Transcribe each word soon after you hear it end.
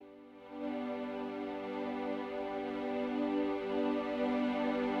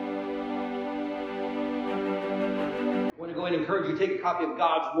going to encourage you to take a copy of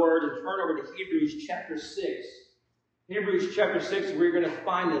God's Word and turn over to Hebrews chapter 6. Hebrews chapter 6, we're going to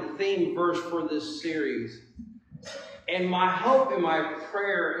find the theme verse for this series. And my hope and my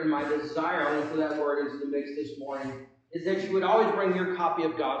prayer and my desire, I want to put that word into the mix this morning, is that you would always bring your copy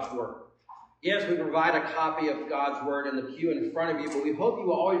of God's Word. Yes, we provide a copy of God's Word in the pew in front of you, but we hope you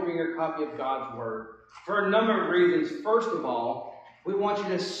will always bring your copy of God's Word for a number of reasons. First of all, we want you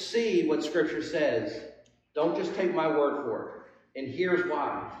to see what Scripture says. Don't just take my word for it. And here's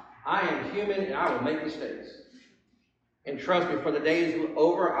why. I am human and I will make mistakes. And trust me, for the day is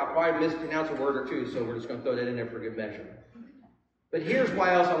over, I'll probably mispronounce a word or two, so we're just going to throw that in there for good measure. But here's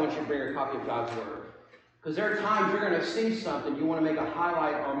why else I want you to bring a copy of God's Word. Because there are times you're going to see something, you want to make a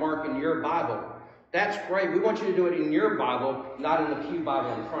highlight or mark in your Bible. That's great. We want you to do it in your Bible, not in the pew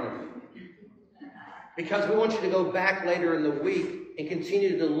Bible in front of you. Because we want you to go back later in the week and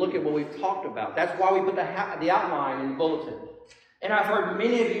continue to look at what we've talked about. That's why we put the outline in the bulletin. And I've heard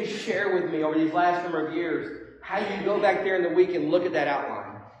many of you share with me over these last number of years how you go back there in the week and look at that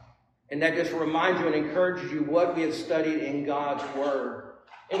outline. And that just reminds you and encourages you what we have studied in God's Word.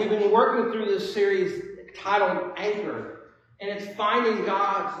 And we've been working through this series titled Anchor. And it's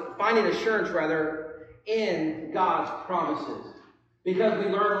finding assurance in God's promises. Because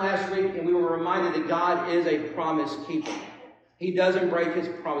we learned last week and we were reminded that God is a promise keeper. He doesn't break His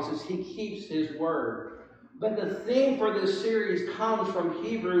promises. He keeps His word. But the theme for this series comes from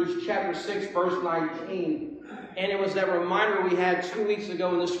Hebrews chapter 6, verse 19. And it was that reminder we had 2 weeks ago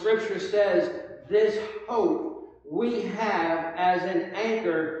when the Scripture says, this hope we have as an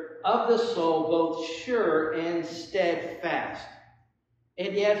anchor of the soul, both sure and steadfast.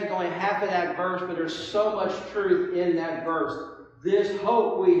 And yes, it's only half of that verse, but there's so much truth in that verse. This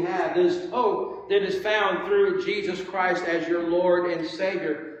hope we have, this hope that is found through Jesus Christ as your Lord and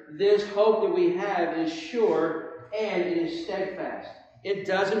Savior, this hope that we have is sure and it is steadfast. It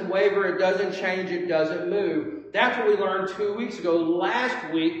doesn't waver, it doesn't change, it doesn't move. That's what we learned 2 weeks ago.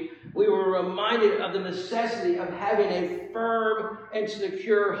 Last week, we were reminded of the necessity of having a firm and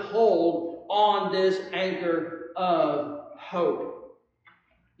secure hold on this anchor of hope.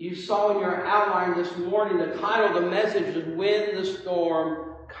 You saw in your outline this morning, the title of the message is When the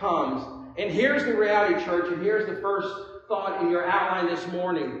Storm Comes. And here's the reality, church, and here's the first thought in your outline this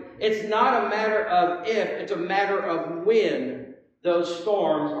morning. It's not a matter of if, it's a matter of when those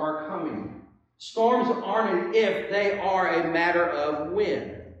storms are coming. Storms aren't an if, they are a matter of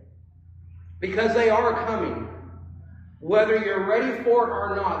when. Because they are coming. Whether you're ready for it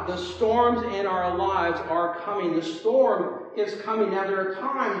or not, the storms in our lives are coming. The storm is coming. Now, there are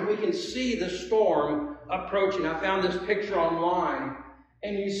times we can see the storm approaching. I found this picture online,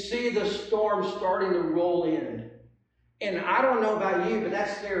 and you see the storm starting to roll in. And I don't know about you, but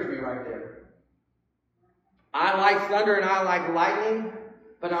that scares me right there. I like thunder and I like lightning,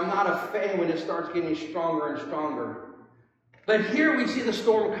 but I'm not a fan when it starts getting stronger and stronger. But here we see the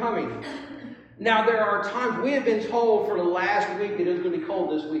storm coming. Now, there are times we have been told for the last week that it's going to be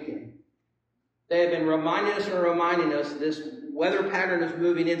cold this weekend. They have been reminding us this weather pattern is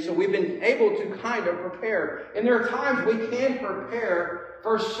moving in, so we've been able to kind of prepare. And there are times we can prepare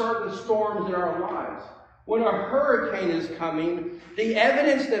for certain storms in our lives. When a hurricane is coming, the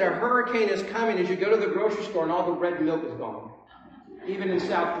evidence that a hurricane is coming is you go to the grocery store and all the red milk is gone, even in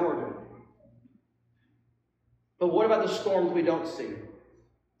South Georgia. But what about the storms we don't see?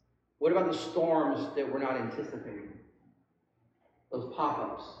 What about the storms that we're not anticipating? Those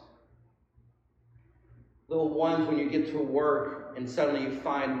pop-ups. Little ones when you get to work and suddenly you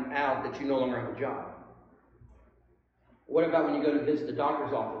find out that you no longer have a job. What about when you go to visit the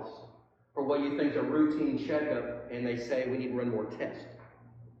doctor's office for what you think is a routine checkup and they say we need to run more tests?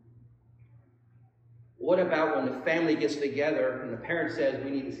 What about when the family gets together and the parent says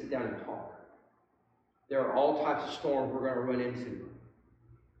we need to sit down and talk? There are all types of storms we're going to run into.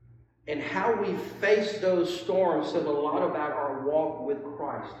 And how we face those storms says a lot about our walk with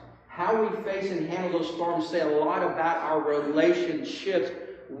Christ. How we face and handle those storms say a lot about our relationships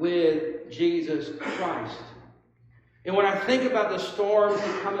with Jesus Christ. And when I think about the storms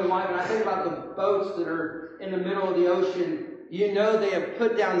that come in life, and I think about the boats that are in the middle of the ocean, you know they have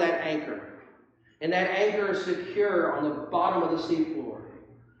put down that anchor. And that anchor is secure on the bottom of the seafloor.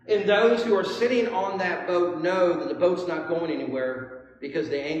 And those who are sitting on that boat know that the boat's not going anywhere because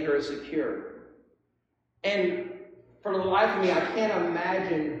the anchor is secure. And for the life of me, I can't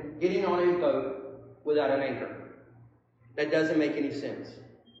imagine getting on a boat without an anchor. That doesn't make any sense.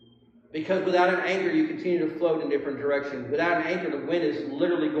 Because without an anchor, you continue to float in different directions. Without an anchor, the wind is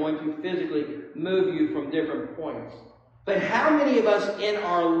literally going to physically move you from different points. But how many of us in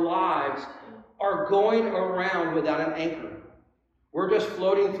our lives are going around without an anchor? We're just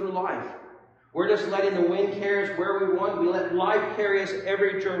floating through life. We're just letting the wind carry us where we want. We let life carry us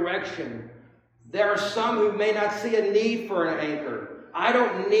every direction. There are some who may not see a need for an anchor. I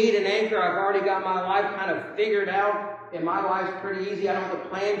don't need an anchor. I've already got my life kind of figured out, and my life's pretty easy. I don't have to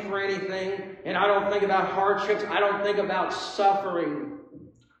plan for anything, and I don't think about hardships. I don't think about suffering.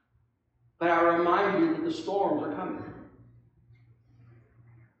 But I remind you that the storms are coming.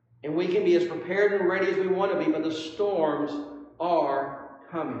 And we can be as prepared and ready as we want to be, but the storms are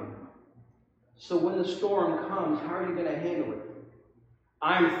coming. So when the storm comes, how are you going to handle it?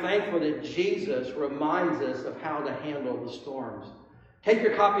 I'm thankful that Jesus reminds us of how to handle the storms. Take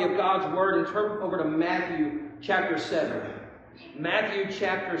your copy of God's Word and turn over to Matthew chapter 7. Matthew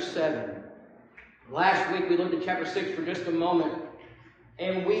chapter 7. Last week we looked at chapter 6 for just a moment.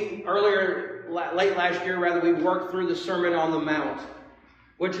 And late last year, we worked through the Sermon on the Mount,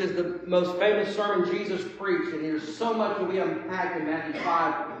 which is the most famous sermon Jesus preached. And there's so much that we unpacked in Matthew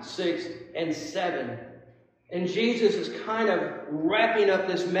 5, 6, and 7. And Jesus is kind of wrapping up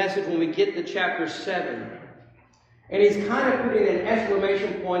this message when we get to chapter 7. And he's kind of putting an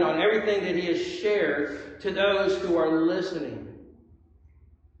exclamation point on everything that he has shared to those who are listening.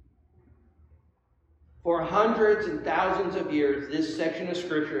 For hundreds and thousands of years, this section of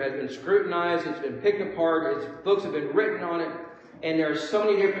Scripture has been scrutinized, it's been picked apart, its books have been written on it, and there are so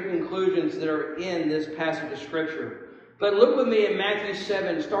many different conclusions that are in this passage of Scripture. But look with me in Matthew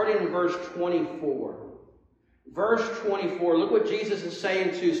 7, starting in verse 24. Verse 24, look what Jesus is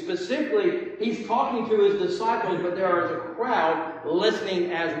saying to, specifically, he's talking to his disciples, but there is a crowd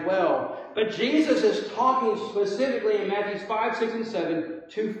listening as well. But Jesus is talking specifically in Matthew 5, 6, and 7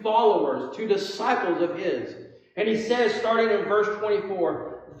 to followers, to disciples of his. And he says, starting in verse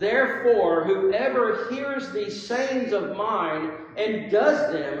 24, "Therefore, whoever hears these sayings of mine and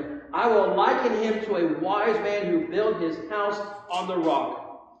does them, I will liken him to a wise man who built his house on the rock.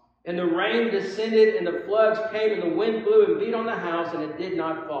 And the rain descended, and the floods came, and the wind blew and beat on the house, and it did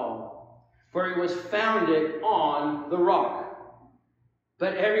not fall. For it was founded on the rock.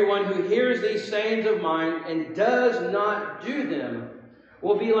 But everyone who hears these sayings of mine and does not do them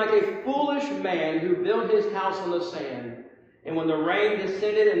will be like a foolish man who built his house on the sand. And when the rain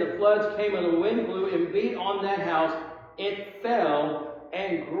descended, and the floods came, and the wind blew and beat on that house, it fell,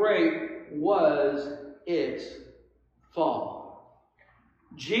 and great was its fall."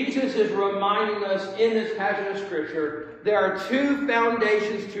 Jesus is reminding us in this passage of Scripture, there are two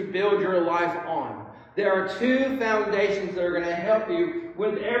foundations to build your life on. There are two foundations that are going to help you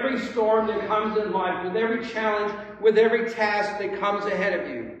with every storm that comes in life, with every challenge, with every task that comes ahead of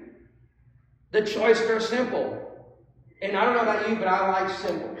you. The choices are simple. And I don't know about you, but I like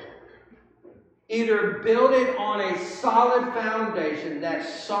simple. Either build it on a solid foundation, that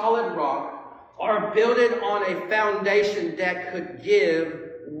solid rock, or build it on a foundation that could give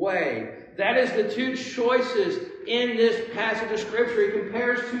way. That is the two choices in this passage of Scripture. He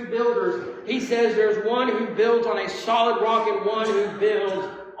compares two builders. He says there's one who builds on a solid rock and one who builds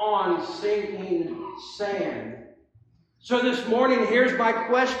on sinking sand. So this morning, here's my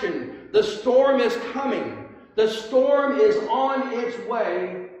question. The storm is coming. The storm is on its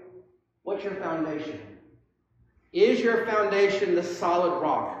way. What's your foundation? Is your foundation the solid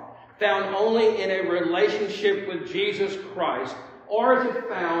rock, found only in a relationship with Jesus Christ, or is it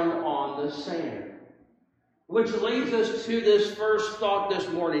found on the sand? Which leads us to this first thought this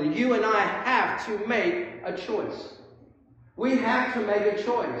morning. You and I have to make a choice. We have to make a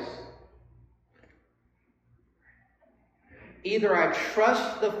choice. Either I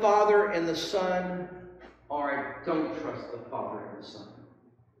trust the Father and the Son, or I don't trust the Father and the Son.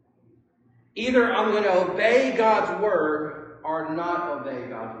 Either I'm going to obey God's Word or not obey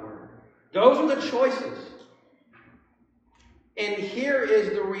God's Word. Those are the choices. And here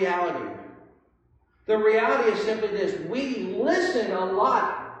is the reality. The reality is simply this. We listen a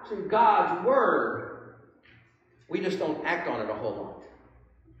lot to God's Word. We just don't act on it a whole lot.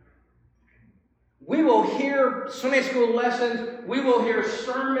 We will hear Sunday school lessons. We will hear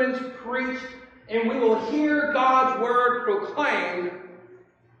sermons preached. And we will hear God's Word proclaimed.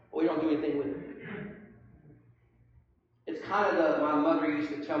 But we don't do anything with it. It's kind of my mother used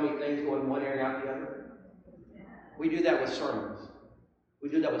to tell me things going one ear and out the other. We do that with sermons. We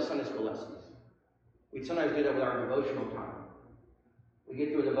do that with Sunday school lessons. We sometimes do that with our devotional time. We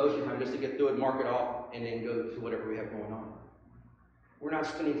get through a devotion time just to get through it, mark it off, and then go to whatever we have going on. We're not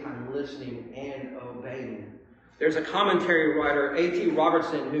spending time listening and obeying. There's a commentary writer, A.T.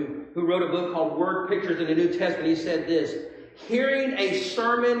 Robertson, who wrote a book called Word Pictures in the New Testament. He said this: "Hearing a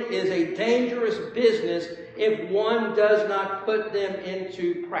sermon is a dangerous business if one does not put them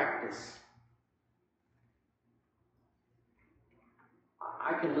into practice."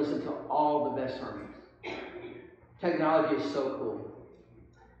 can listen to all the best sermons. Technology is so cool.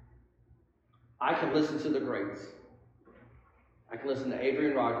 I can listen to the greats. I can listen to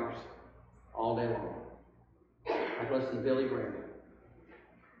Adrian Rogers all day long. I can listen to Billy Graham.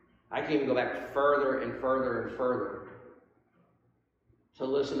 I can even go back further and further and further to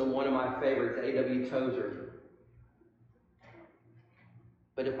listen to one of my favorites, A.W. Tozer.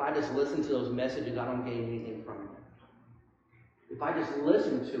 But if I just listen to those messages, I don't gain anything from it. If I just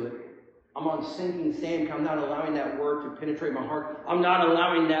listen to it, I'm on sinking sand. I'm not allowing that word to penetrate my heart. I'm not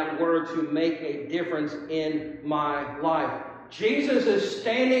allowing that word to make a difference in my life. Jesus is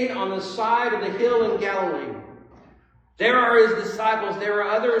standing on the side of the hill in Galilee. There are his disciples. There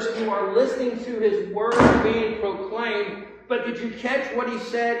are others who are listening to his word being proclaimed. But did you catch what he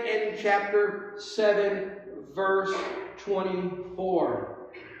said in chapter 7, verse 24?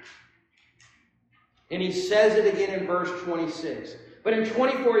 And he says it again in verse 26. But in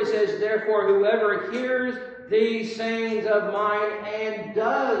 24 he says, therefore whoever hears these sayings of mine and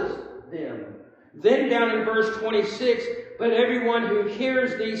does them. Then down in verse 26, but everyone who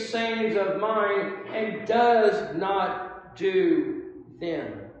hears these sayings of mine and does not do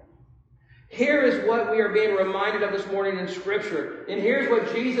them. Here is what we are being reminded of this morning in Scripture. And here's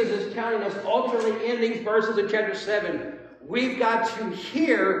what Jesus is telling us ultimately in these verses in chapter 7. We've got to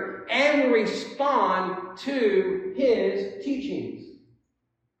hear and respond to his teachings.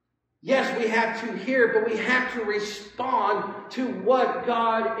 Yes, we have to hear, but we have to respond to what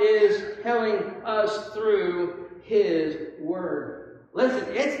God is telling us through his word. Listen,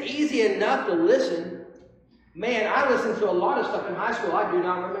 it's easy enough to listen. Man, I listened to a lot of stuff in high school I do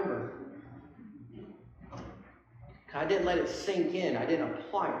not remember. I didn't let it sink in. I didn't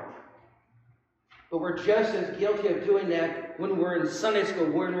apply it. But we're just as guilty of doing that when we're in Sunday school,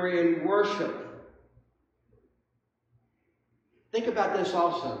 when we're in worship. Think about this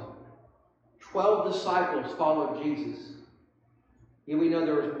also. 12 disciples followed Jesus. Yet we know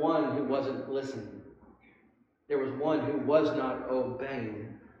there was one who wasn't listening. There was one who was not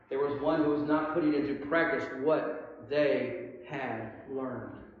obeying. There was one who was not putting into practice what they had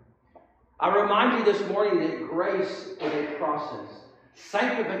learned. I remind you this morning that grace is a process.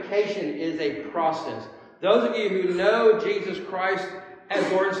 Sanctification is a process. Those of you who know Jesus Christ as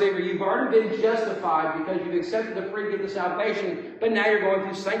Lord and Savior, you've already been justified because you've accepted the free gift of salvation, but now you're going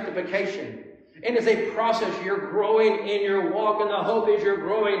through sanctification. And it's a process. You're growing in your walk, and the hope is you're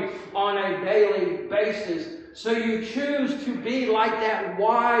growing on a daily basis. So you choose to be like that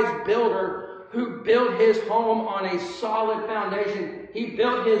wise builder who built his home on a solid foundation. He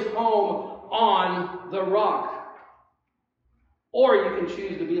built his home on the rock. Or you can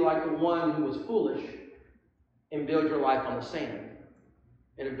choose to be like the one who was foolish and build your life on the sand.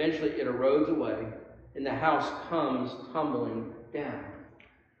 And eventually it erodes away and the house comes tumbling down.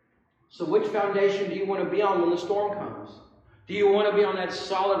 So which foundation do you want to be on when the storm comes? Do you want to be on that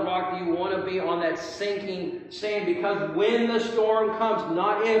solid rock? Do you want to be on that sinking sand? Because when the storm comes,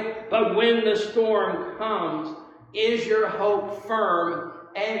 not if, but when the storm comes, is your hope firm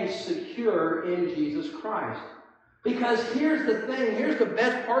and secure in Jesus Christ? Because here's the thing, here's the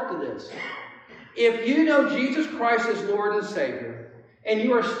best part to this. If you know Jesus Christ as Lord and Savior, and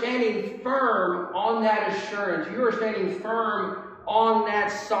you are standing firm on that assurance, you are standing firm on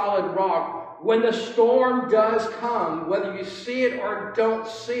that solid rock, when the storm does come, whether you see it or don't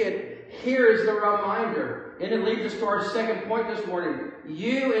see it, here's the reminder. And it leads us to our second point this morning.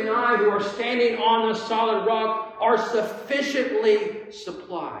 You and I who are standing on the solid rock are sufficiently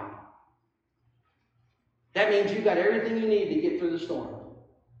supplied. That means you've got everything you need to get through the storm.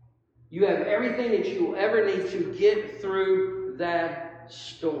 You have everything that you will ever need to get through that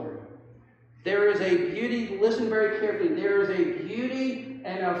storm. There is a beauty, listen very carefully, there is a beauty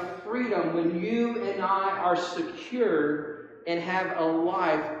and a freedom when you and I are secure and have a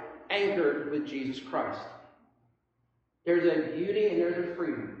life anchored with Jesus Christ. There's a beauty and there's a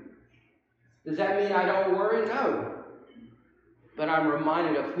freedom. Does that mean I don't worry? No. But I'm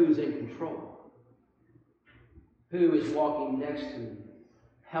reminded of who's in control. Who is walking next to me,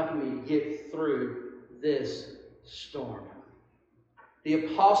 helping me get through this storm. The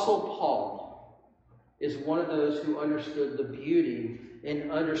Apostle Paul is one of those who understood the beauty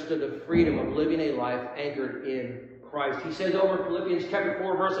and understood the freedom of living a life anchored in Christ. He says over in Philippians chapter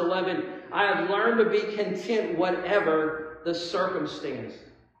 4, verse 11, I have learned to be content whatever the circumstance.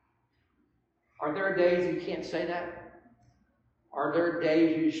 Are there days you can't say that? Are there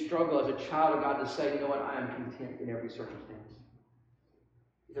days you struggle as a child of God to say, you know what, I am content in every circumstance?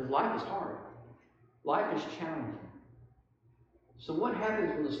 Because life is hard. Life is challenging. So what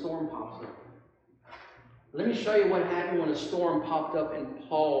happens when the storm pops up? Let me show you what happened when a storm popped up in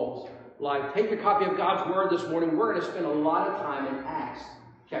Paul's life. Take your copy of God's Word this morning. We're going to spend a lot of time in Acts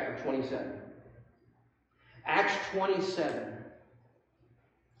chapter 27. Acts 27.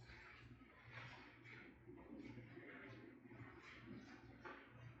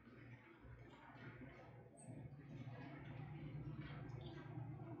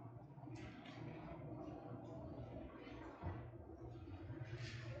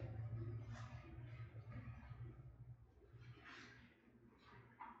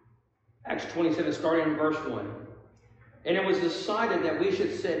 Acts 27, starting in verse 1. And it was decided that we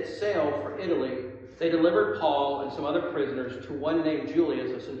should set sail for Italy. They delivered Paul and some other prisoners to one named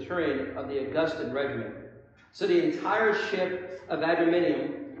Julius, a centurion of the Augustan regiment. So the entire ship of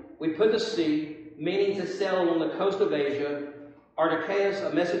Adramyttium we put to sea, meaning to sail along the coast of Asia. Artachaeus,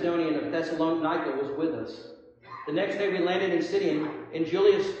 a Macedonian of Thessalonica, was with us. The next day we landed in Sidon, and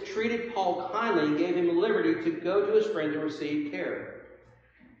Julius treated Paul kindly and gave him liberty to go to his friends and receive care.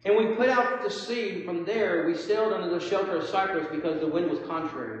 And we put out to sea. From there, we sailed under the shelter of Cyprus because the wind was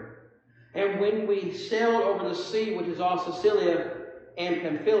contrary. And when we sailed over the sea, which is all Sicilia and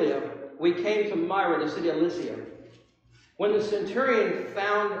Pamphylia, we came to Myra, the city of Lycia. When the centurion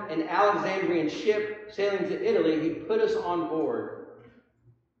found an Alexandrian ship sailing to Italy, he put us on board.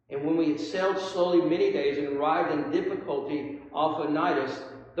 And when we had sailed slowly many days and arrived in difficulty off Cnidus,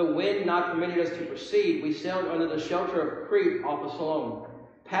 the wind not permitting us to proceed, we sailed under the shelter of Crete off of Salome.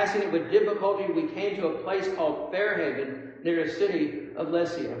 Passing it with difficulty, we came to a place called Fairhaven, near the city of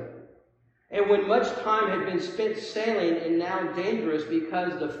Lasea. And when much time had been spent sailing and now dangerous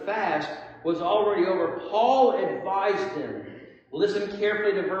because the fast was already over, Paul advised them, listen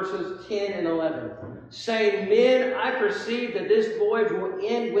carefully to verses 10 and 11, saying, Men, I perceive that this voyage will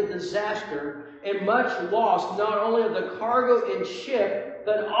end with disaster and much loss, not only of the cargo and ship,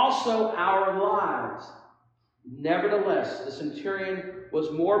 but also our lives. Nevertheless, the centurion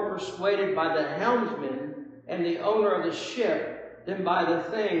was more persuaded by the helmsman and the owner of the ship than by the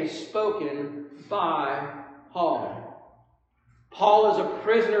things spoken by Paul. Paul is a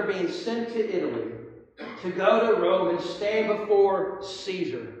prisoner being sent to Italy to go to Rome and stand before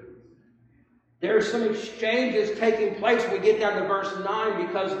Caesar. There are some exchanges taking place when we get down to verse 9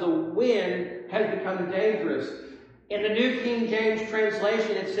 because the wind has become dangerous. In the New King James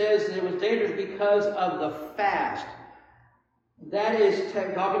translation, it says that it was dangerous because of the fast. That is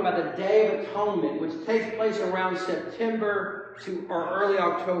talking about the Day of Atonement, which takes place around September or early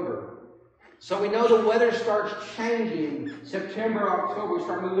October. So we know the weather starts changing. September, October, we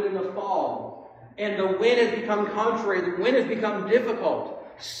start moving into fall. And the wind has become contrary. The wind has become difficult.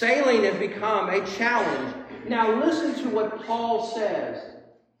 Sailing has become a challenge. Now listen to what Paul says.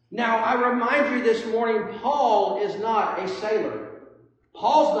 Now, I remind you this morning, Paul is not a sailor.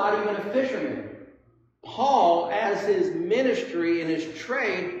 Paul's not even a fisherman. Paul, as his ministry and his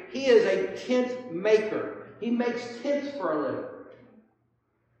trade, he is a tent maker. He makes tents for a living.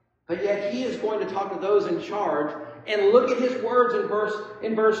 But yet he is going to talk to those in charge. And look at his words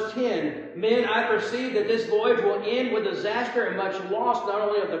in verse 10. Men, I perceive that this voyage will end with disaster and much loss, not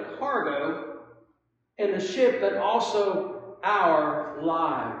only of the cargo and the ship, but also our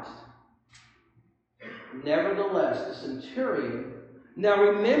lives. Nevertheless, the centurion. Now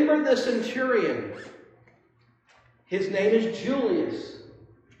remember the centurion. His name is Julius.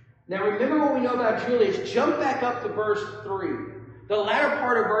 Now remember what we know about Julius. Jump back up to verse 3. The latter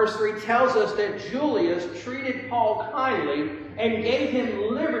part of verse 3 tells us that Julius treated Paul kindly and gave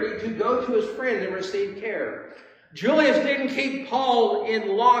him liberty to go to his friends and receive care. Julius didn't keep Paul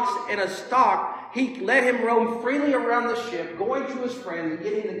in locks and a stock. He let him roam freely around the ship, going to his friends and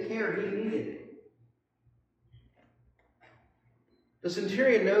getting the care he needed. The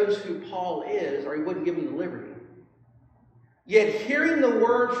centurion knows who Paul is, or he wouldn't give him the liberty. Yet hearing the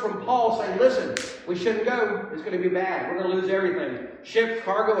words from Paul saying, listen, we shouldn't go. It's going to be bad. We're going to lose everything. Ship,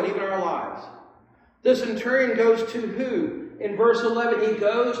 cargo, and even our lives. The centurion goes to who? In verse 11, he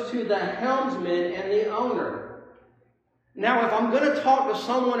goes to the helmsman and the owner. Now, if I'm going to talk to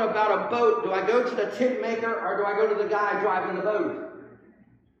someone about a boat, do I go to the tent maker or do I go to the guy driving the boat?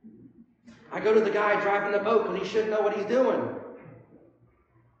 I go to the guy driving the boat because he should know what he's doing.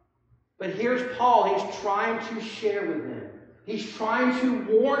 But here's Paul. He's trying to share with them. He's trying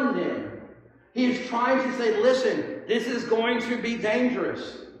to warn them. He is trying to say, listen, this is going to be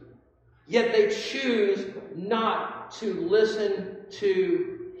dangerous. Yet they choose not to listen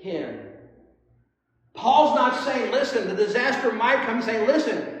to him. Paul's not saying, listen, the disaster might come. He's saying,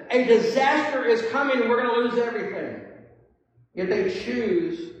 listen, a disaster is coming and we're going to lose everything. Yet they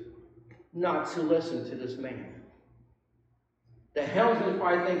choose not to listen to this man. The helmsman is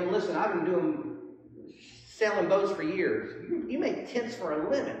probably thinking, listen, I've been doing sailing boats for years. You make tents for a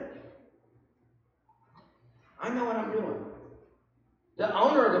living. I know what I'm doing. The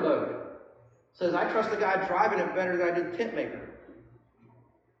owner of the boat says, I trust the guy driving it better than I did the tent maker.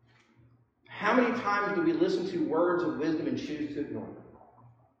 How many times do we listen to words of wisdom and choose to ignore them?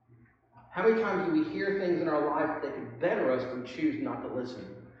 How many times do we hear things in our life that could better us but choose not to listen?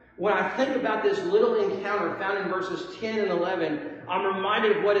 When I think about this little encounter found in verses 10 and 11, I'm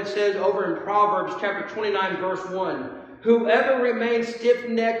reminded of what it says over in Proverbs chapter 29, verse 1. Whoever remains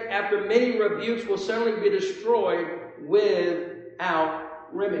stiff-necked after many rebukes will suddenly be destroyed without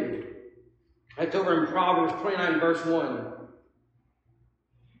remedy. That's over in Proverbs 29, verse 1.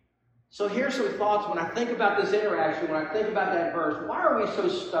 So here's some thoughts when I think about this interaction, when I think about that verse. Why are we so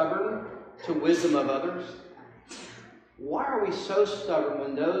stubborn to wisdom of others? Why are we so stubborn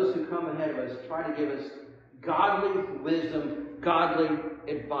when those who come ahead of us try to give us godly wisdom, godly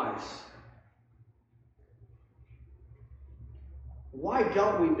advice? Why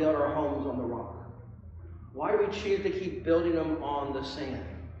don't we build our homes on the rock? Why do we choose to keep building them on the sand?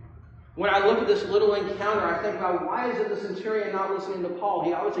 When I look at this little encounter, I think about why is it the centurion not listening to Paul?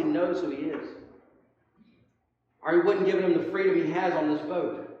 He obviously knows who he is. Or he wouldn't give him the freedom he has on this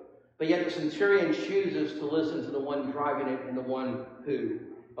boat. But yet the centurion chooses to listen to the one driving it and the one who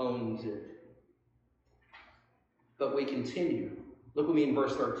owns it. But we continue. Look with me in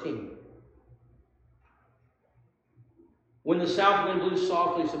verse 13. When the south wind blew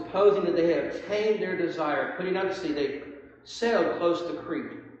softly, supposing that they had obtained their desire, putting out to sea, they sailed close to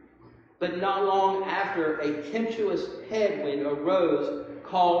Crete. But not long after, a tempestuous headwind arose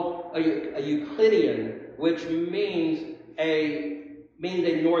called a Euclidean, which means a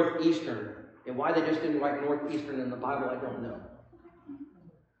northeastern. And why they just didn't write northeastern in the Bible, I don't know.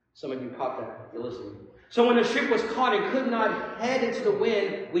 Some of you caught that. You're listening. So when the ship was caught and could not head into the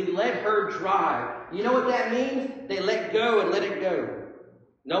wind, we let her drive. You know what that means? They let go and let it go.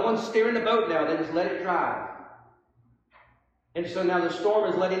 No one's steering the boat now. They just let it drive. And so now the storm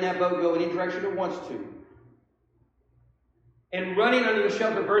is letting that boat go any direction it wants to. And running under the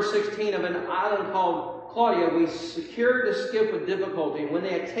shelter, verse 16, of an island called Claudia, we secured the skiff with difficulty. And when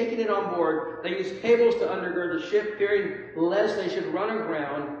they had taken it on board, they used cables to undergird the ship, fearing lest they should run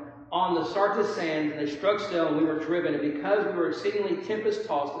aground on the Syrtis sands. And they struck sail, and we were driven. And because we were exceedingly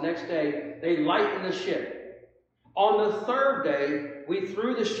tempest-tossed the next day, they lightened the ship. On the third day, we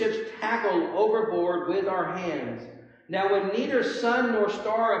threw the ship's tackle overboard with our hands. Now when neither sun nor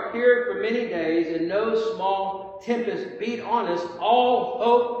star appeared for many days, and no small tempest beat on us, all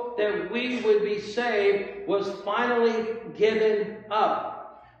hope that we would be saved was finally given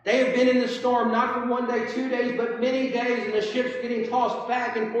up. They have been in the storm not for 1 day, 2 days, but many days, and the ship's getting tossed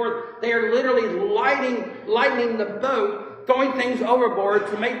back and forth. They are literally lightening the boat, throwing things overboard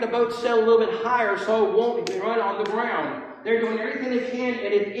to make the boat sail a little bit higher so it won't run on the ground. They're doing everything they can,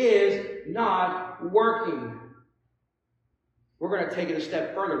 and it is not working. We're going to take it a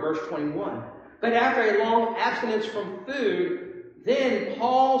step further, verse 21. But after a long abstinence from food, then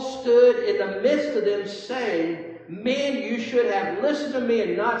Paul stood in the midst of them, saying, Men, you should have listened to me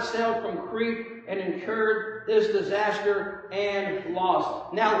and not sailed from Crete and incurred this disaster and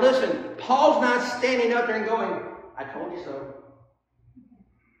loss. Now listen, Paul's not standing up there and going, I told you so.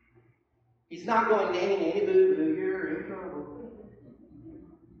 He's not going, nanny, boo, you're in trouble.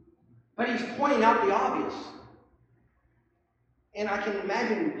 But he's pointing out the obvious. And I can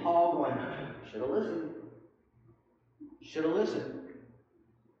imagine Paul going, should have listened. Should have listened.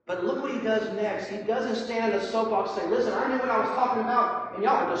 But look what he does next. He doesn't stand in the soapbox and say, listen, I knew what I was talking about, and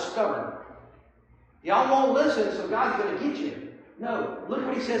y'all are just stubborn. Y'all won't listen, so God's going to get you. No, look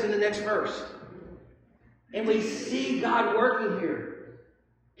what he says in the next verse. And we see God working here.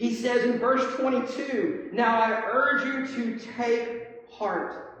 He says in verse 22, Now I urge you to take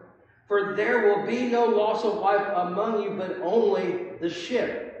heart, for there will be no loss of life among you, but only the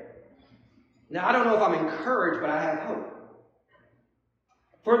ship. Now I don't know if I'm encouraged, but I have hope.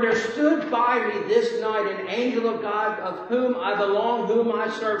 For there stood by me this night an angel of God, of whom I belong, whom I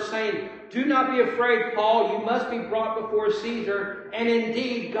serve, saying, Do not be afraid, Paul, you must be brought before Caesar. And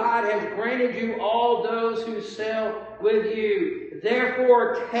indeed, God has granted you all those who sail with you.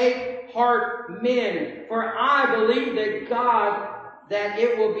 Therefore, take heart, men, for I believe that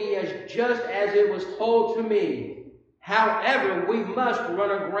it will be just as it was told to me. However, we must run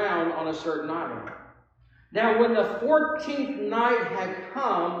aground on a certain island. Now, when the 14th night had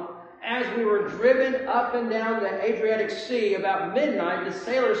come, as we were driven up and down the Adriatic Sea, about midnight, the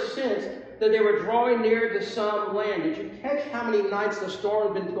sailors sensed that they were drawing near to some land. Did you catch how many nights the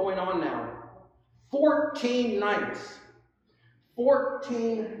storm has been going on now? 14 nights.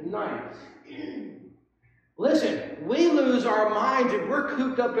 14 nights. Listen, we lose our minds if we're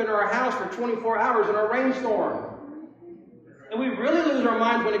cooped up in our house for 24 hours in a rainstorm. And we really lose our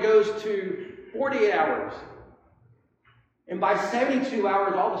minds when it goes to 48 hours. And by 72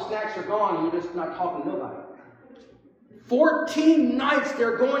 hours, all the snacks are gone and you're just not talking to nobody. 14 nights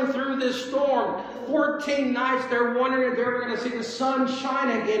they're going through this storm. 14 nights they're wondering if they're ever going to see the sun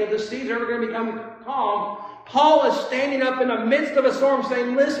shine again, if the seas are ever going to become calm. Paul is standing up in the midst of a storm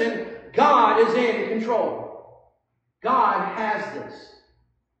saying, listen, God is in control. God has this.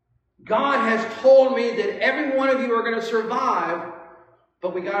 God has told me that every one of you are going to survive,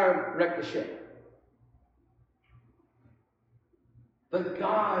 but we got to wreck the ship. But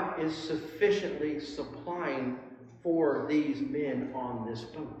God is sufficiently supplying for these men on this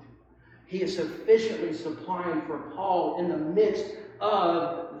boat. He is sufficiently supplying for Paul in the midst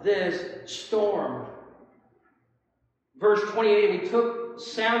of this storm. Verse 28, we took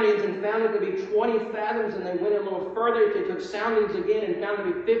soundings and found it to be 20 fathoms, and they went a little further. They took soundings again and found it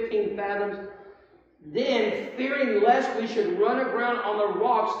to be 15 fathoms. Then, fearing lest we should run aground on the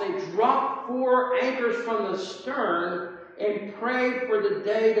rocks, they dropped 4 anchors from the stern and prayed for the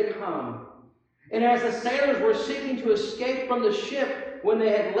day to come. And as the sailors were seeking to escape from the ship, when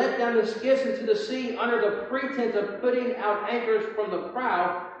they had let down the skiffs into the sea under the pretense of putting out anchors from the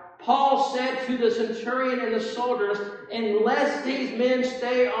prow, Paul said to the centurion and the soldiers, unless these men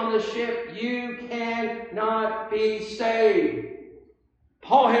stay on the ship, you cannot be saved.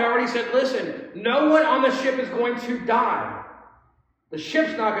 Paul had already said, listen, no one on the ship is going to die. The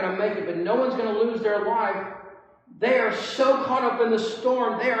ship's not going to make it, but no one's going to lose their life. They are so caught up in the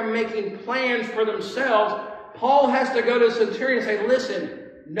storm, they are making plans for themselves. Paul has to go to the centurion and say, listen,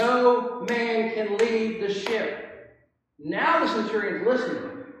 no man can leave the ship. Now the centurion's listening.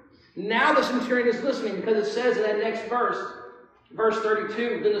 Now the centurion is listening because it says in that next verse, verse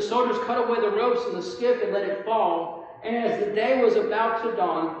 32, then the soldiers cut away the ropes in the skiff and let it fall. And as the day was about to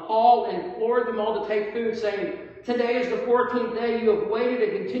dawn, Paul implored them all to take food, saying, today is the 14th day you have waited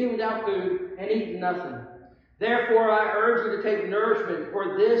and continue without food and eat nothing. Therefore I urge you to take nourishment,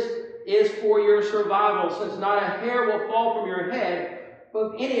 for this is for your survival, since not a hair will fall from your head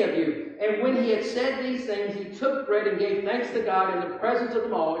of any of you. And when he had said these things, he took bread and gave thanks to God in the presence of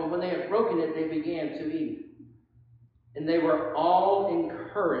them all. And when they had broken it, they began to eat. And they were all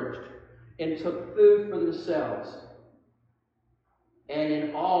encouraged and took food for themselves. And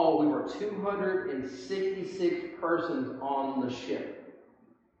in all, we were 266 persons on the ship.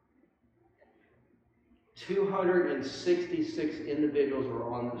 266 individuals were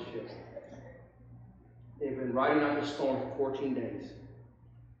on the ship. They've been riding out the storm for 14 days.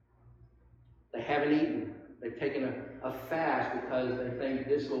 They haven't eaten. They've taken a fast because they think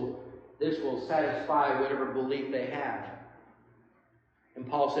this will satisfy whatever belief they have. And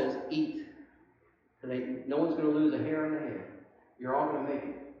Paul says, eat. No one's going to lose a hair on their head. You're all going to make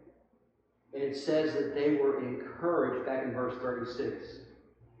it. And it says that they were encouraged back in verse 36.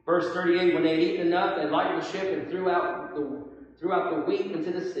 Verse 38, when they had eaten enough, they lightened the ship and threw out the wheat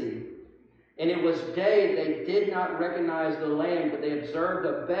into the sea. And it was day, they did not recognize the land, but they observed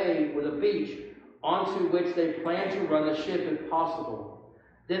a bay with a beach, onto which they planned to run the ship if possible.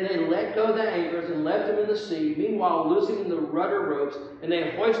 Then they let go the anchors and left them in the sea, meanwhile loosening the rudder ropes, and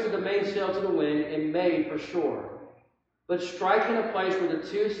they hoisted the mainsail to the wind and made for shore. But striking a place where the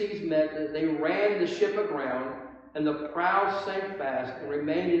 2 seas met, they ran the ship aground, and the prow sank fast and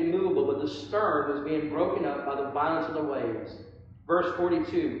remained immovable, but the stern was being broken up by the violence of the waves. Verse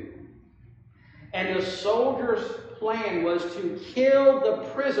 42. And the soldiers' plan was to kill the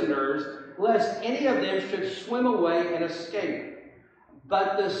prisoners, lest any of them should swim away and escape.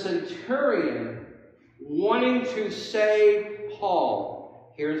 But the centurion, wanting to save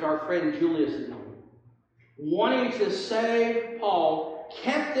Paul, here's our friend Julius' name, wanting to save Paul,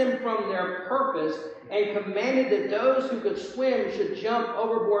 kept them from their purpose and commanded that those who could swim should jump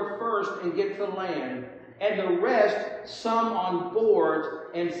overboard first and get to land, and the rest, some on boards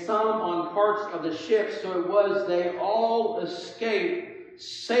and some on parts of the ship. So it was they all escaped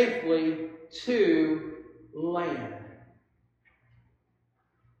safely to land.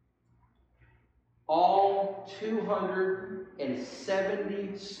 All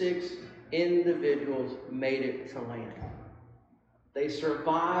 276 individuals made it to land. They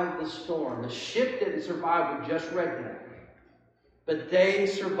survived the storm. The ship didn't survive, we just read that. But they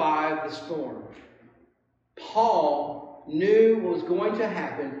survived the storm. Paul knew what was going to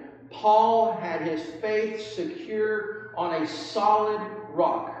happen. Paul had his faith secure on a solid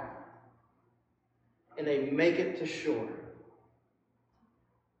rock. And they make it to shore.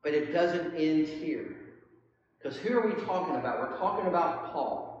 But it doesn't end here. Because who are we talking about? We're talking about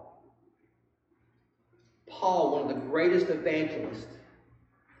Paul. Paul, one of the greatest evangelists,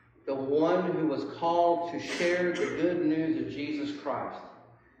 the one who was called to share the good news of Jesus Christ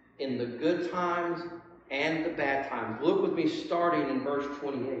in the good times and the bad times. Look with me starting in verse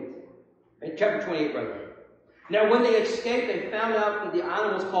 28. In chapter 28, rather. Now when they escaped, they found out that the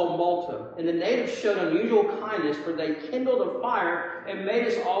island was called Malta. And the natives showed unusual kindness, for they kindled a fire and made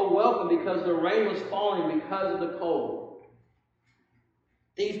us all welcome because the rain was falling because of the cold.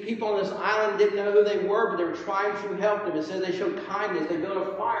 These people on this island didn't know who they were, but they were trying to help them. It says they showed kindness. They built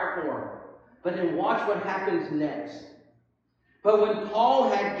a fire for them. But then watch what happens next. But when Paul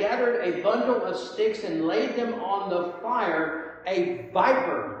had gathered a bundle of sticks and laid them on the fire, a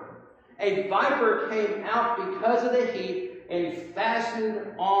viper came out because of the heat and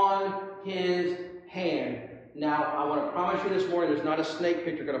fastened on his hand. Now, I want to promise you this morning, there's not a snake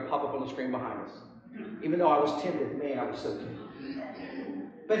picture going to pop up on the screen behind us. Even though I was tempted. Man, I was so tempted.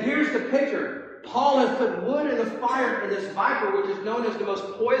 But here's the picture. Paul has put wood in the fire, and this viper, which is known as the most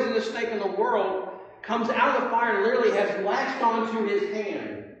poisonous snake in the world, comes out of the fire and literally has latched onto his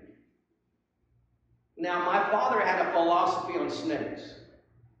hand. Now, my father had a philosophy on snakes.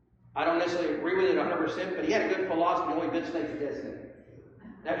 I don't necessarily agree with it 100%, but he had a good philosophy. The only good snake is dead snake.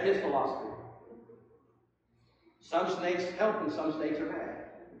 That's his philosophy. Some snakes help and some snakes are bad.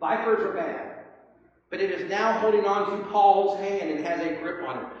 Vipers are bad. But it is now holding on to Paul's hand and has a grip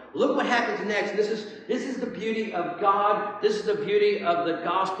on it. Look what happens next. This is the beauty of God. This is the beauty of the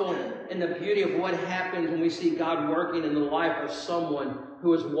gospel and the beauty of what happens when we see God working in the life of someone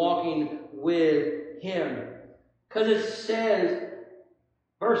who is walking with him. Because it says,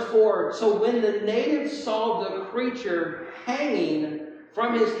 verse 4, so when the natives saw the creature hanging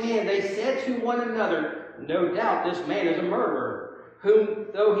from his hand, they said to one another, no doubt this man is a murderer, whom,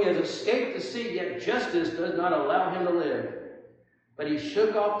 though he has escaped the sea, yet justice does not allow him to live. But he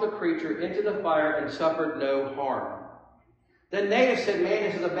shook off the creature into the fire and suffered no harm. The natives said, man,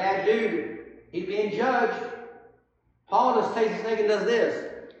 this is a bad dude. He's being judged. Paul just takes the snake and does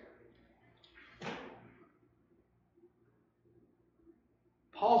this.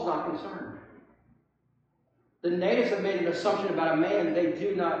 Paul's not concerned. The natives have made an assumption about a man they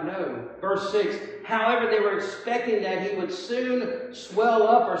do not know. Verse 6, however, they were expecting that he would soon swell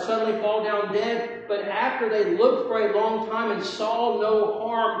up or suddenly fall down dead. But after they looked for a long time and saw no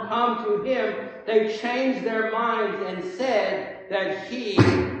harm come to him, they changed their minds and said that he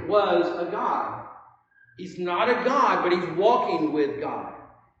was a god. He's not a god, but he's walking with God.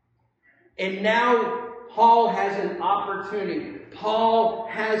 And now Paul has an opportunity. Paul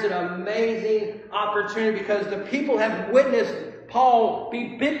has an amazing opportunity because the people have witnessed Paul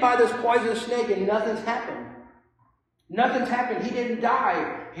be bit by this poisonous snake and nothing's happened. Nothing's happened. He didn't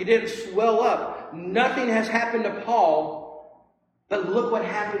die. He didn't swell up. Nothing has happened to Paul. But look what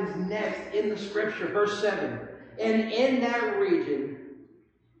happens next in the scripture. Verse 7. And in that region,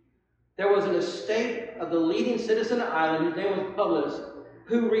 there was an estate of the leading citizen of the island, his name was Publius,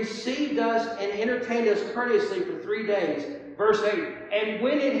 who received us and entertained us courteously for 3 days. Verse 8, and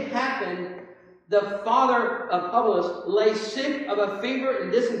when it happened, the father of Publius lay sick of a fever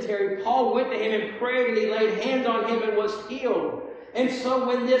and dysentery. Paul went to him and prayed, and he laid hands on him and was healed. And so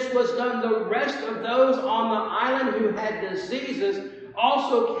when this was done, the rest of those on the island who had diseases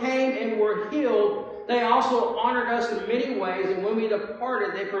also came and were healed. They also honored us in many ways, and when we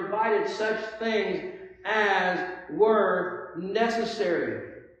departed, they provided such things as were necessary.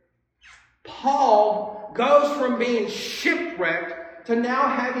 Paul goes from being shipwrecked to now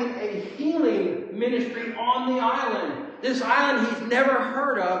having a healing ministry on the island. This island he's never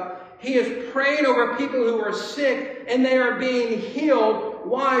heard of. He is praying over people who are sick and they are being healed.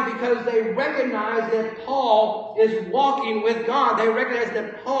 Why? Because they recognize that Paul is walking with God. They recognize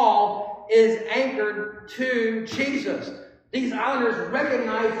that Paul is anchored to Jesus. These islanders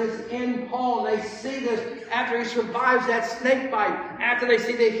recognize this in Paul, and they see this after he survives that snake bite. After they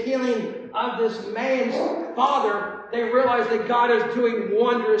see the healing of this man's father, they realize that God is doing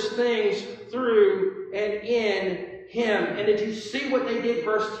wondrous things through and in him. And did you see what they did?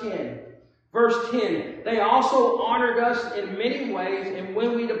 Verse 10. Verse 10, they also honored us in many ways, and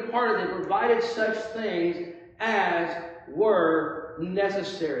when we departed, they provided such things as were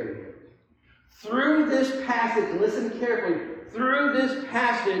necessary. Through this passage, listen carefully, through this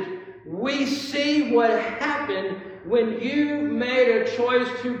passage, we see what happened when you made a choice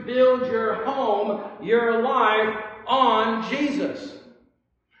to build your home, your life on Jesus.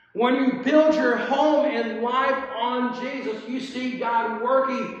 When you build your home and life on Jesus, you see God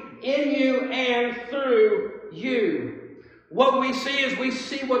working in you and through you. What we see is we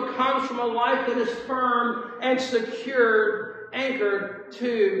see what comes from a life that is firm and secured, anchored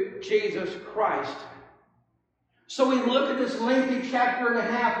to Jesus Christ. So we look at this lengthy chapter and a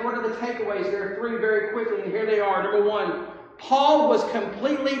half. What are the takeaways? There are three very quickly, and here they are. Number one, Paul was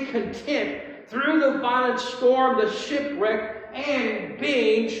completely content through the violent storm, the shipwreck, and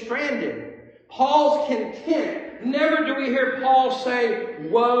being stranded. Paul's content. Never do we hear Paul say,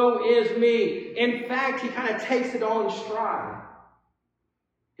 woe is me. In fact, he kind of takes it all in stride.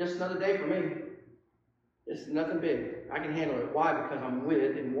 Just another day for me. It's nothing big. I can handle it. Why? Because I'm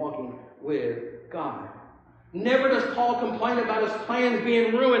with and walking with God. Never does Paul complain about his plans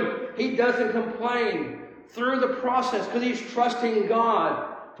being ruined. He doesn't complain through the process because he's trusting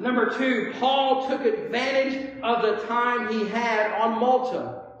God. Number two, Paul took advantage of the time he had on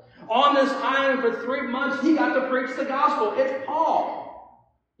Malta. On this island for 3 months, he got to preach the gospel. It's Paul.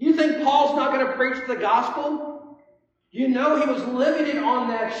 You think Paul's not going to preach the gospel? You know he was living it on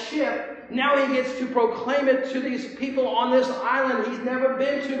that ship. Now he gets to proclaim it to these people on this island he's never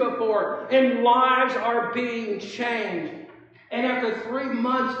been to before. And lives are being changed. And after 3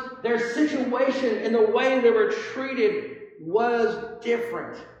 months, their situation and the way they were treated was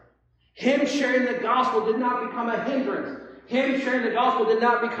different. Him sharing the gospel did not become a hindrance. Him sharing the gospel did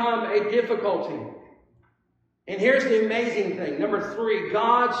not become a difficulty. And here's the amazing thing. Number three,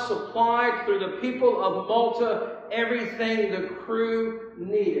 God supplied through the people of Malta everything the crew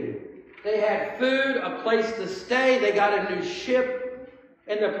needed. They had food, a place to stay, they got a new ship,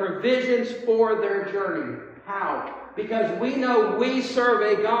 and the provisions for their journey. How? Because we know we serve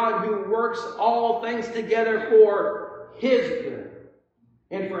a God who works all things together for His good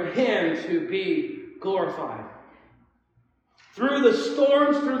and for Him to be glorified. Through the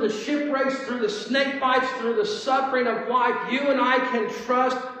storms, through the shipwrecks, through the snake bites, through the suffering of life, you and I can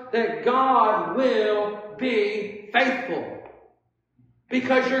trust that God will be faithful.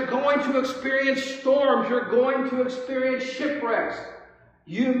 Because you're going to experience storms. You're going to experience shipwrecks.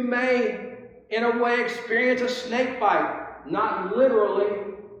 You may, in a way, experience a snake bite. Not literally.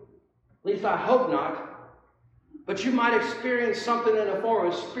 At least I hope not. But you might experience something in the form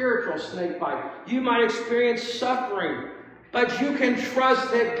of a spiritual snake bite. You might experience suffering. But you can trust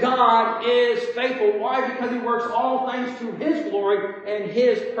that God is faithful. Why? Because He works all things to His glory and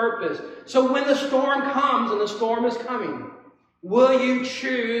His purpose. So when the storm comes, and the storm is coming, will you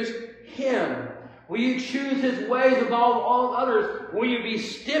choose Him? Will you choose His ways above all others? Will you be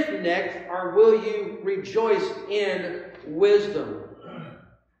stiff-necked, or will you rejoice in wisdom?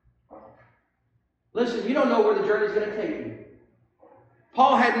 Listen, you don't know where the journey is going to take you.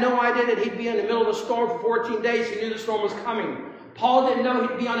 Paul had no idea that he'd be in the middle of a storm for 14 days. He knew the storm was coming. Paul didn't know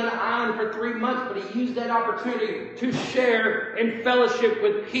he'd be on an island for 3 months, but he used that opportunity to share in fellowship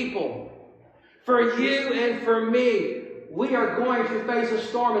with people. For you and for me, we are going to face a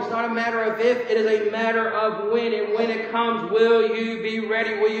storm. It's not a matter of if, it is a matter of when. And when it comes, will you be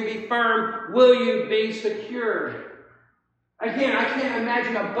ready? Will you be firm? Will you be secure? Again, I can't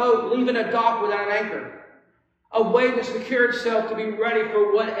imagine a boat leaving a dock without an anchor. A way to secure itself to be ready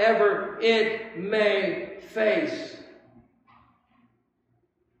for whatever it may face.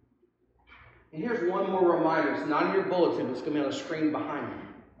 And here's one more reminder. It's not in your bulletin, but it's going to be on the screen behind you.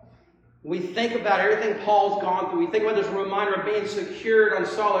 We think about everything Paul's gone through. We think about this reminder of being secured on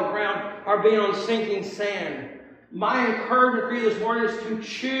solid ground or being on sinking sand. My encouragement for you this morning is to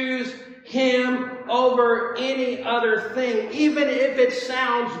choose Him over any other thing, even if it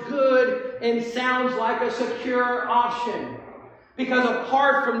sounds good and sounds like a secure option. Because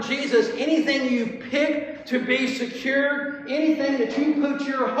apart from Jesus, anything you pick to be secure, anything that you put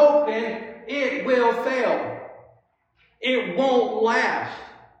your hope in, it will fail. It won't last.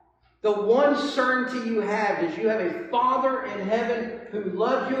 The one certainty you have is you have a Father in heaven who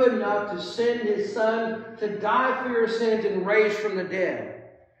loved you enough to send His Son to die for your sins and raise from the dead.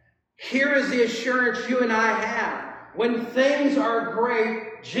 Here is the assurance you and I have. When things are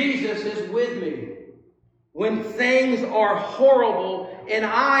great, Jesus is with me. When things are horrible and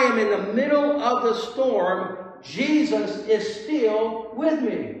I am in the middle of the storm, Jesus is still with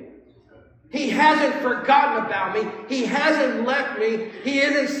me. He hasn't forgotten about me. He hasn't left me. He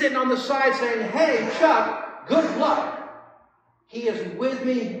isn't sitting on the side saying, hey, Chuck, good luck. He is with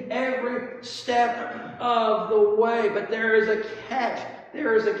me every step of the way. But there is a catch.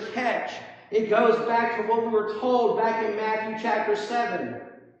 There is a catch. It goes back to what we were told back in Matthew chapter 7.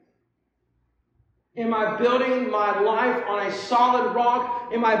 Am I building my life on a solid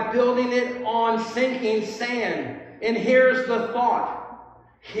rock? Am I building it on sinking sand? And here's the thought.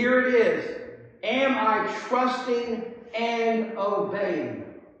 Here it is. Am I trusting and obeying?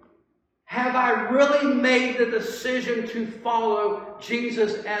 Have I really made the decision to follow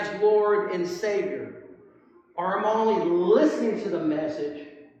Jesus as Lord and Savior? Or am I only listening to the message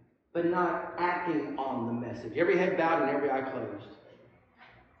but not acting on the message. Every head bowed and every eye closed.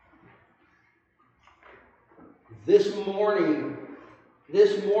 This morning,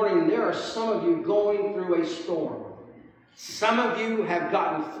 there are some of you going through a storm. Some of you have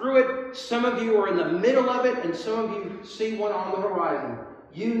gotten through it. Some of you are in the middle of it, and some of you see one on the horizon.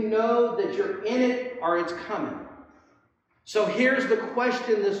 You know that you're in it or it's coming. So here's the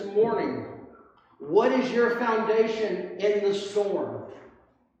question this morning. What is your foundation in the storm?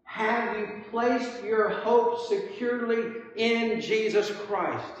 Have you placed your hope securely in Jesus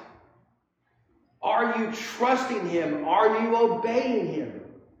Christ? Are you trusting Him? Are you obeying Him?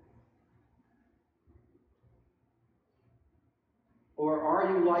 Or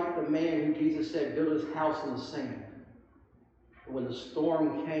are you like the man who Jesus said built his house in the sand? When the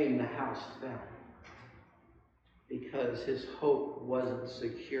storm came, the house fell. Because his hope wasn't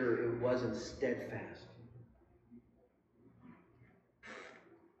secure. It wasn't steadfast.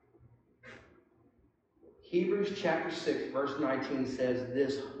 Hebrews chapter 6, verse 19 says,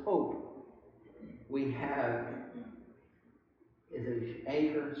 this hope we have is an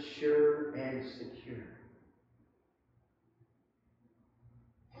anchor sure and secure.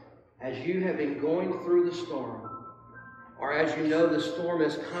 As you have been going through the storm, or as you know the storm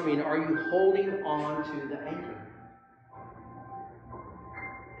is coming, are you holding on to the anchor?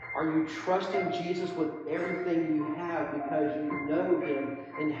 Are you trusting Jesus with everything you have because you know Him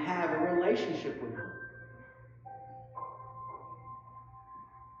and have a relationship with Him?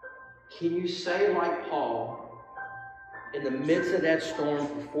 Can you say like Paul, in the midst of that storm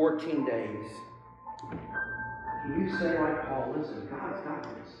for 14 days, can you say like Paul, listen, God's got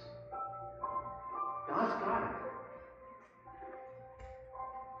this. God's got it.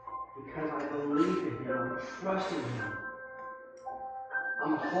 Because I believe in Him, I'm trusting Him.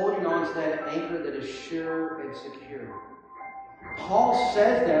 I'm holding on to that anchor that is sure and secure. Paul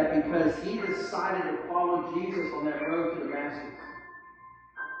says that because he decided to follow Jesus on that road to Damascus.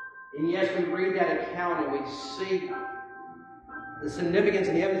 And yes, we read that account and we see the significance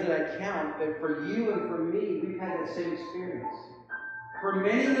and the evidence of that account, but for you and for me, we've had that same experience. For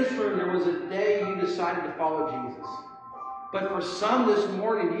many in this room, there was a day you decided to follow Jesus. But for some this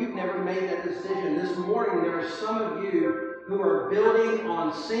morning, you've never made that decision. This morning, there are some of you who are building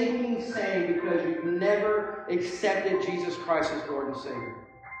on sinking sand because you've never accepted Jesus Christ as Lord and Savior.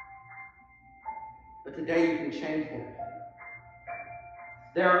 But today you can change that.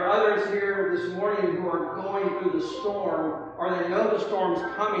 There are others here this morning who are going through the storm, or they know the storm's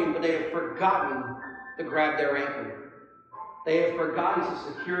coming, but they have forgotten to grab their anchor. They have forgotten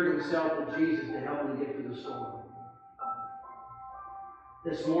to secure themselves with Jesus to help them get through the storm.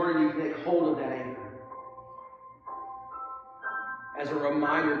 This morning you take hold of that anchor as a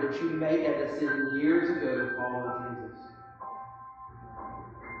reminder that you made that decision years ago to follow Jesus.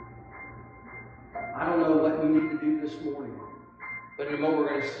 I don't know what you need to do this morning, but in a moment we're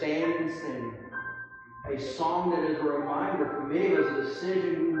going to stand and sing a song that is a reminder for many of us, a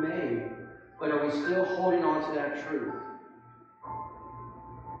decision we made, but are we still holding on to that truth?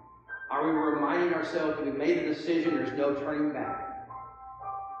 Are we reminding ourselves that we made a decision, there's no turning back?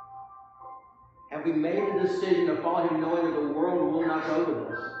 Have we made the decision to follow Him knowing that the world will not go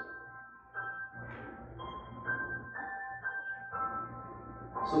with us?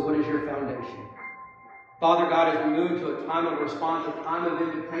 So what is your foundation? Father God, as we move to a time of response, a time of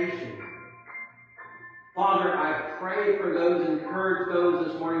invitation, Father, I pray for those, encourage those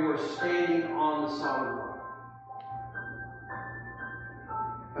this morning who are standing on the solid rock.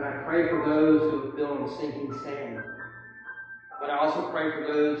 But I pray for those who have built on sinking sand. But I also pray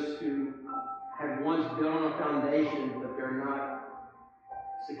for those who have once built on a foundation, but they're not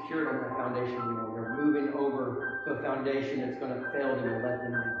secured on that foundation anymore. They're moving over to a foundation that's going to fail them and let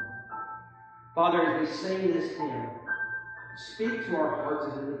them down. Father, as we sing this hymn, speak to our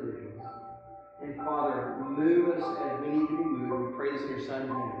hearts as individuals. And Father, move us as we need to be moved. We pray this in your Son's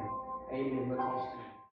name. Amen. Let's all stand.